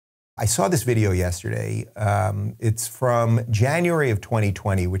I saw this video yesterday. It's from January of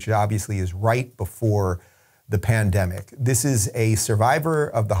 2020, which obviously is right before the pandemic. This is a survivor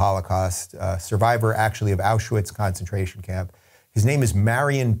of the Holocaust, survivor actually of Auschwitz concentration camp. His name is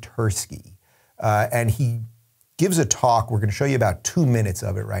Marian Turski, and he gives a talk. We're going to show you about 2 minutes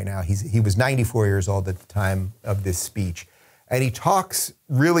of it right now. He was 94 years old at the time of this speech, and he talks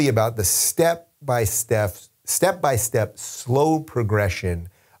really about the step-by-step, slow progression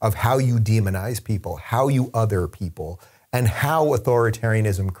of how you demonize people, how you other people, and how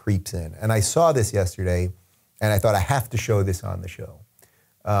authoritarianism creeps in. And I saw this yesterday, and I thought I have to show this on the show.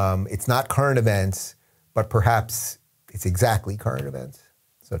 It's not current events, but perhaps it's exactly current events.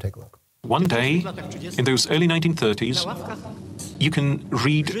 So take a look. One day, in those early 1930s, you can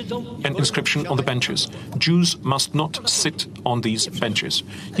read an inscription on the benches. Jews must not sit on these benches.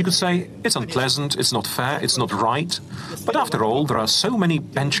 You could say, it's unpleasant, it's not fair, it's not right. But after all, there are so many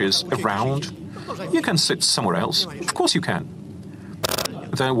benches around. You can sit somewhere else. Of course you can.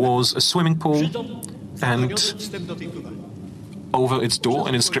 There was a swimming pool, and over its door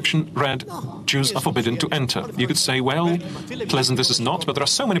an inscription read, Jews are forbidden to enter. You could say, well, pleasant this is not, but there are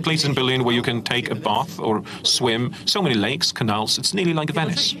so many places in Berlin where you can take a bath or swim, so many lakes, canals, it's nearly like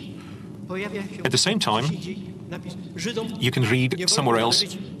Venice. At the same time, you can read somewhere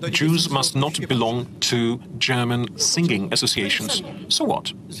else, Jews must not belong to German singing associations. So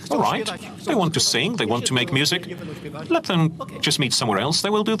what? All right, they want to sing, they want to make music. Let them just meet somewhere else, they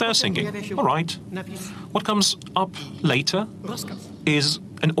will do their singing. All right. What comes up later is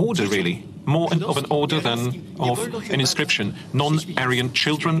an order, really. More of an order than of an inscription. Non-Aryan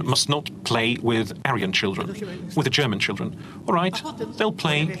children must not play with Aryan children, with the German children. All right, they'll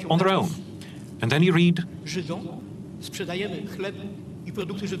play on their own. And then you read,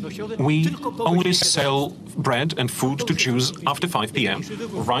 we only sell bread and food to Jews after 5 p.m.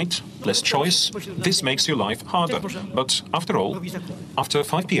 Right, less choice, this makes your life harder. But after all, after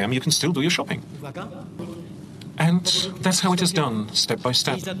 5 p.m. you can still do your shopping. And that's how it is done, step by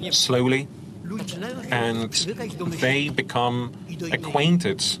step, slowly. And they become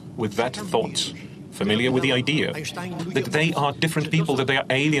acquainted with that thought, familiar with the idea that they are different people, that they are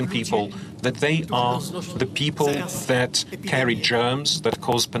alien people, that they are the people that carry germs, that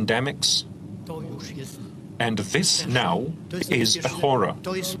cause pandemics. And this now is a horror.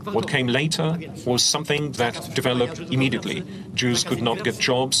 What came later was something that developed immediately. Jews could not get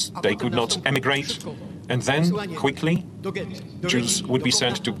jobs, they could not emigrate. And then, quickly, Jews would be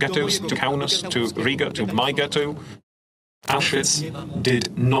sent to ghettos, to Kaunas, to Riga, to my ghetto. Auschwitz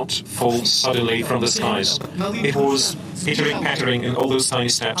did not fall suddenly from the skies. It was pittering-pattering in all those tiny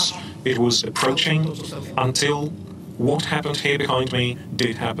steps. It was approaching until what happened here behind me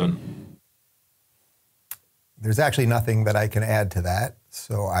did happen. There's actually nothing that I can add to that,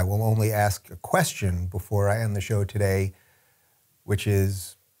 so I will only ask a question before I end the show today, which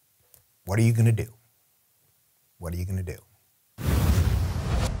is, what are you going to do? What are you going to do?